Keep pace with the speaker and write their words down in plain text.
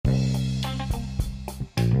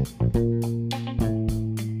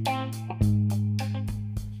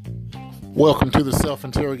Welcome to the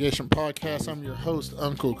Self-Interrogation Podcast. I'm your host,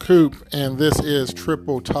 Uncle Coop, and this is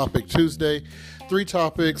Triple Topic Tuesday. 3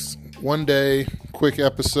 topics, 1 day, quick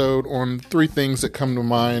episode on 3 things that come to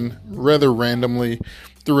mind rather randomly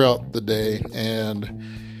throughout the day.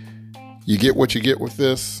 And you get what you get with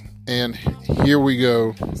this. And here we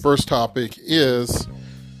go. First topic is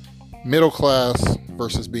middle class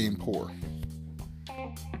versus being poor.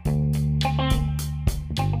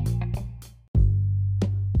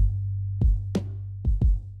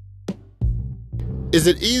 Is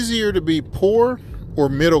it easier to be poor or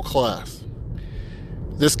middle class?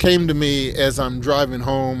 This came to me as I'm driving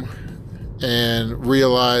home and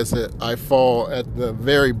realized that I fall at the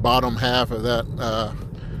very bottom half of that,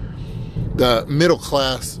 the middle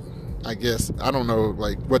class, I guess. I don't know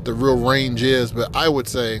what the real range is, but I would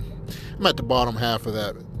say I'm at the bottom half of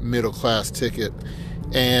that middle class ticket.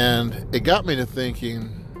 And it got me to thinking,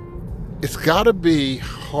 it's got to be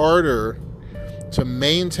harder to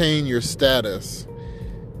maintain your status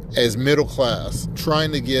as middle class,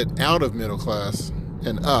 trying to get out of middle class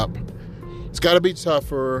and up. It's got to be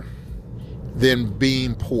tougher than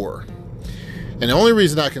being poor. And the only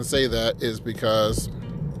reason I can say that is because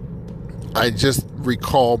I just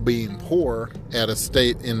recall being poor at a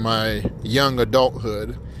state in my young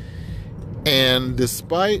adulthood. And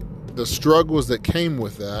despite the struggles that came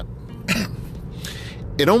with that,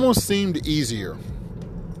 it almost seemed easier.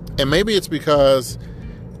 And maybe it's because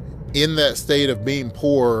in that state of being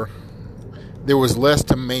poor, there was less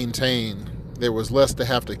to maintain. There was less to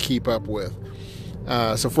have to keep up with.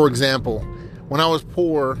 So for example, when I was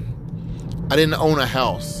poor, I didn't own a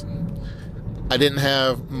house. I didn't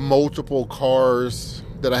have multiple cars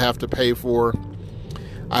that I have to pay for.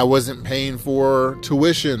 I wasn't paying for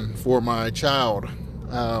tuition for my child.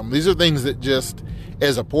 These are things that just,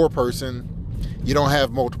 as a poor person, you don't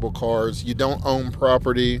have multiple cars, you don't own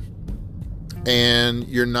property, and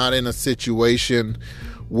you're not in a situation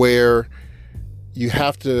where you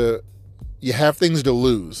have things to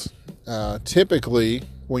lose. Typically,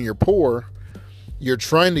 when you're poor, you're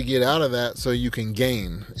trying to get out of that so you can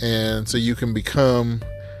gain, and so you can become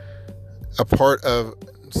a part of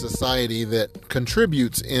society that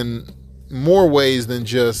contributes in more ways than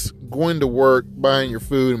just going to work, buying your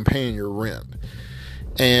food, and paying your rent.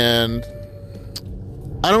 And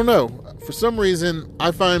I don't know, for some reason,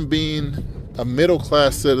 I find being a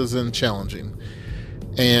middle-class citizen challenging.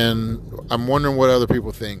 And I'm wondering what other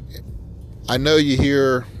people think. I know you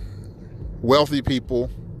hear wealthy people,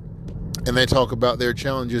 and they talk about their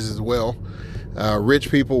challenges as well.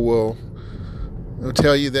 Rich people will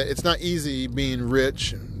tell you that it's not easy being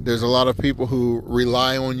rich. There's a lot of people who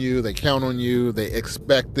rely on you, they count on you, they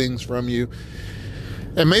expect things from you.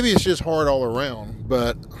 And maybe it's just hard all around,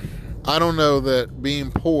 but I don't know that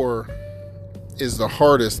being poor is the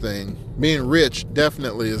hardest thing. Being rich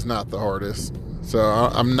definitely is not the hardest. So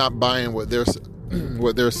I'm not buying what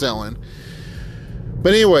they're selling.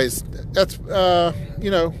 But anyways, that's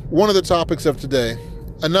one of the topics of today.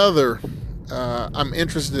 Another, I'm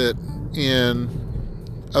interested in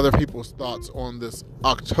other people's thoughts on this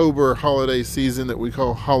October holiday season that we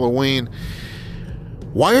call Halloween.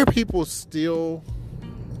 Why are people still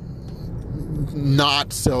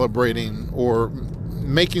not celebrating or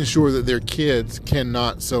making sure that their kids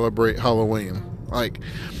cannot celebrate Halloween?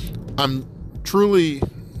 I'm truly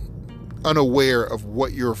unaware of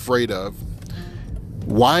what you're afraid of.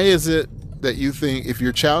 Why is it that you think if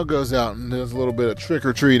your child goes out and does a little bit of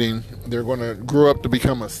trick-or-treating, they're going to grow up to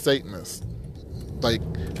become a Satanist?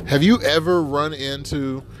 Have you ever run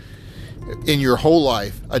into, in your whole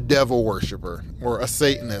life, a devil worshiper or a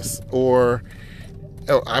Satanist?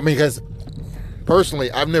 Because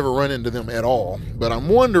personally, I've never run into them at all. But I'm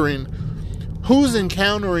wondering who's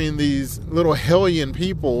encountering these little hellion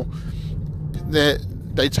people that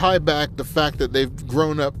they tie back the fact that they've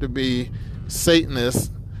grown up to be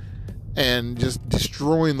Satanists and just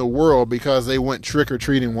destroying the world because they went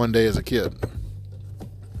trick-or-treating one day as a kid.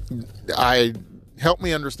 Help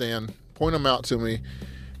me understand. Point them out to me.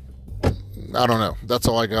 I don't know. That's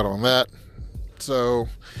all I got on that. So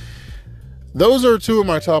those are 2 of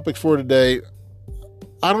my topics for today.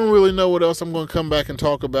 I don't really know what else I'm going to come back and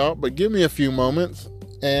talk about, but give me a few moments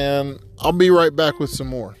and I'll be right back with some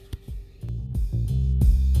more.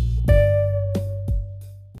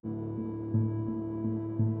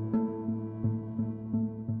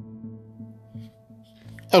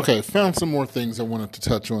 Okay, found some more things I wanted to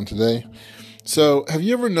touch on today. So, have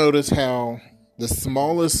you ever noticed how the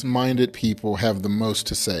smallest minded people have the most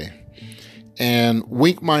to say? And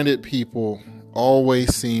weak minded people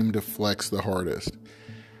always seem to flex the hardest.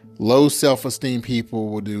 Low self-esteem people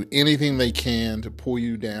will do anything they can to pull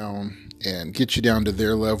you down and get you down to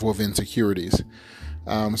their level of insecurities.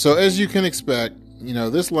 So as you can expect,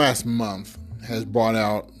 this last month has brought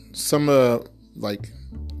out some of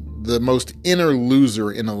the most inner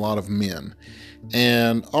loser in a lot of men.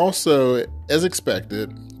 And also, as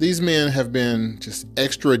expected, these men have been just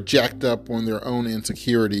extra jacked up on their own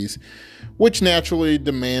insecurities, which naturally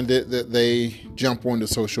demanded that they jump onto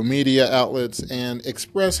social media outlets and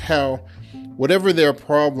express how whatever their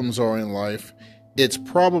problems are in life, it's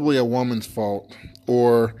probably a woman's fault,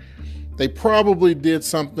 or they probably did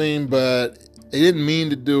something, but they didn't mean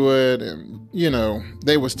to do it, and,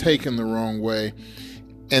 they was taken the wrong way.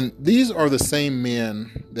 And these are the same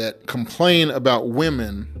men that complain about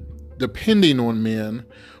women depending on men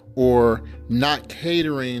or not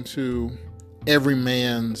catering to every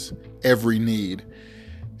man's every need.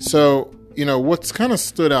 So, what's kind of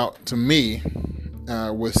stood out to me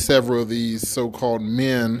with several of these so-called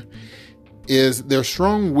men is their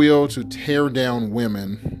strong will to tear down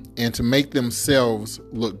women and to make themselves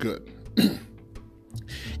look good.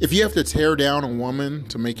 If you have to tear down a woman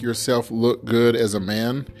to make yourself look good as a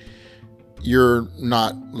man, you're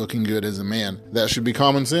not looking good as a man. That should be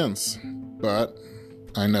common sense. But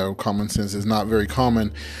I know common sense is not very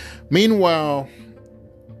common. Meanwhile,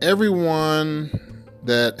 everyone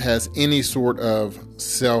that has any sort of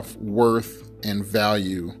self-worth and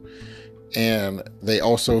value, and they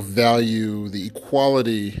also value the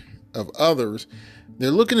equality of others, they're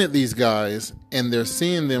looking at these guys and they're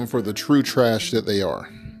seeing them for the true trash that they are.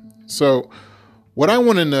 So what I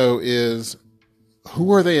want to know is,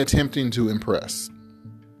 who are they attempting to impress?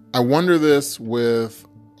 I wonder this with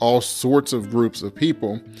all sorts of groups of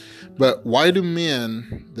people, but why do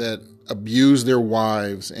men that abuse their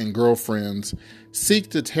wives and girlfriends seek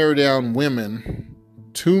to tear down women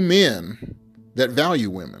to men that value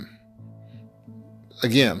women?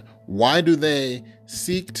 Again, why do they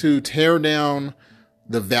seek to tear down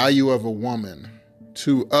the value of a woman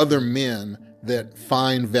to other men that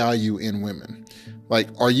find value in women?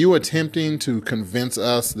 Are you attempting to convince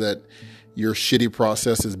us that your shitty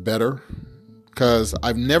process is better? Because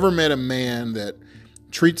I've never met a man that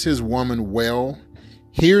treats his woman well,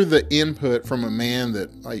 hear the input from a man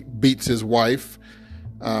that beats his wife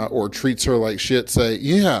or treats her like shit, say,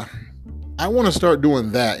 yeah, I want to start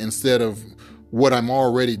doing that instead of what I'm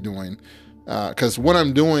already doing. Because what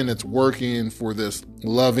I'm doing, it's working for this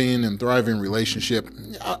loving and thriving relationship.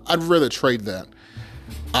 I'd rather trade that.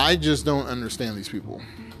 I just don't understand these people.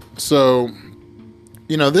 So,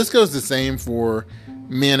 this goes the same for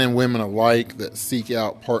men and women alike that seek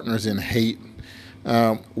out partners in hate.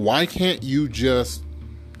 Why can't you just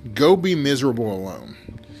go be miserable alone?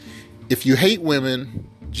 If you hate women,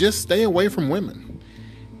 just stay away from women.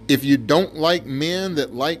 If you don't like men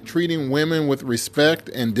that like treating women with respect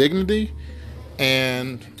and dignity,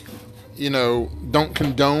 and, don't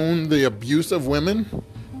condone the abuse of women,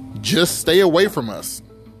 just stay away from us.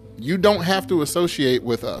 You don't have to associate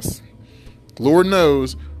with us. Lord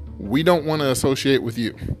knows we don't want to associate with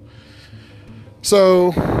you.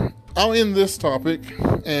 So I'll end this topic,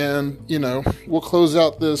 and, we'll close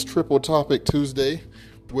out this Triple Topic Tuesday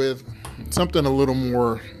with something a little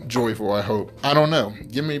more joyful, I hope. I don't know.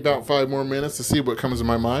 Give me about 5 more minutes to see what comes to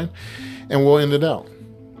my mind, and we'll end it out.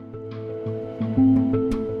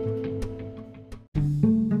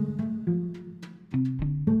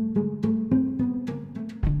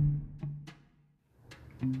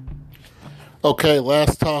 Okay,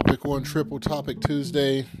 last topic on Triple Topic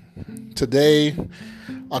Tuesday. Today,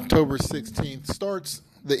 October 16th, starts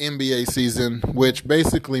the NBA season, which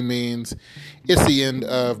basically means it's the end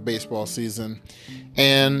of baseball season.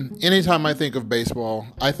 And anytime I think of baseball,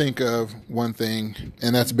 I think of one thing,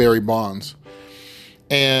 and that's Barry Bonds.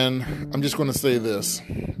 And I'm just going to say this.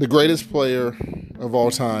 The greatest player of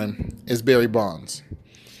all time is Barry Bonds.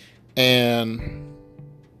 And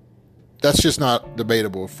that's just not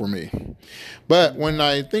debatable for me. But when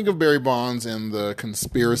I think of Barry Bonds and the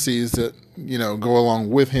conspiracies that, go along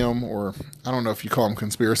with him, or I don't know if you call them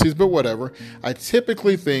conspiracies, but whatever, I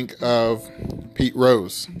typically think of Pete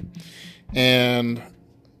Rose. And,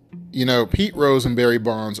 Pete Rose and Barry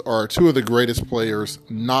Bonds are two of the greatest players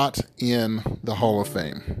not in the Hall of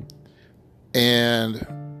Fame. And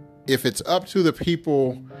if it's up to the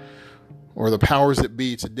people or the powers that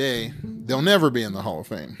be today, they'll never be in the Hall of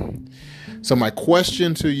Fame. So my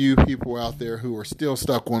question to you people out there who are still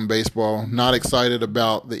stuck on baseball, not excited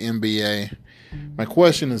about the NBA, my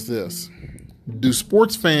question is this: do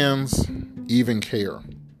sports fans even care?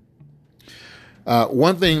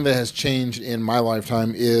 One thing that has changed in my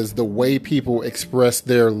lifetime is the way people express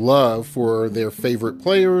their love for their favorite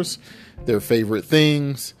players, their favorite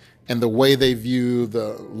things, and the way they view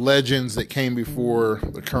the legends that came before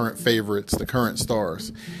the current favorites, the current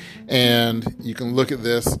stars. And you can look at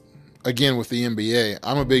this again with the NBA.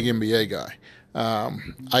 I'm a big NBA guy.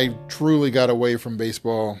 I truly got away from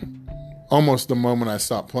baseball almost the moment I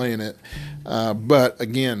stopped playing it. But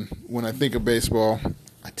again, when I think of baseball,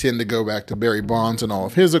 I tend to go back to Barry Bonds and all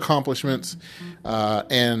of his accomplishments,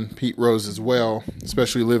 and Pete Rose as well,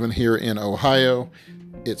 especially living here in Ohio.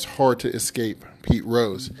 It's hard to escape Pete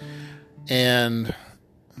Rose. And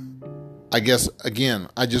I guess, again,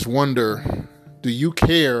 I just wonder, do you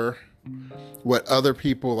care what other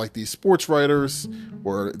people like these sports writers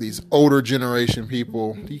or these older generation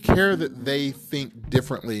people, do you care that they think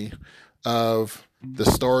differently of the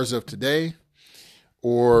stars of today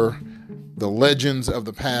or the legends of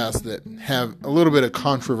the past that have a little bit of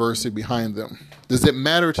controversy behind them? Does it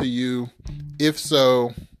matter to you? If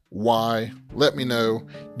so, why? Let me know.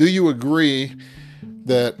 Do you agree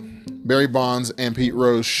that Barry Bonds and Pete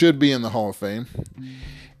Rose should be in the Hall of Fame?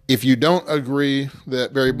 If you don't agree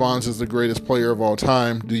that Barry Bonds is the greatest player of all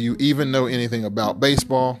time, do you even know anything about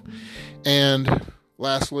baseball? And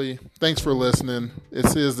lastly, thanks for listening.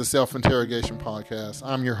 This is the Self-Interrogation Podcast.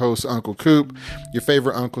 I'm your host, Uncle Coop, your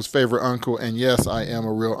favorite uncle's favorite uncle. And yes, I am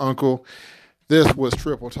a real uncle. This was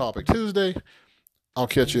Triple Topic Tuesday. I'll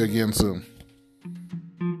catch you again soon.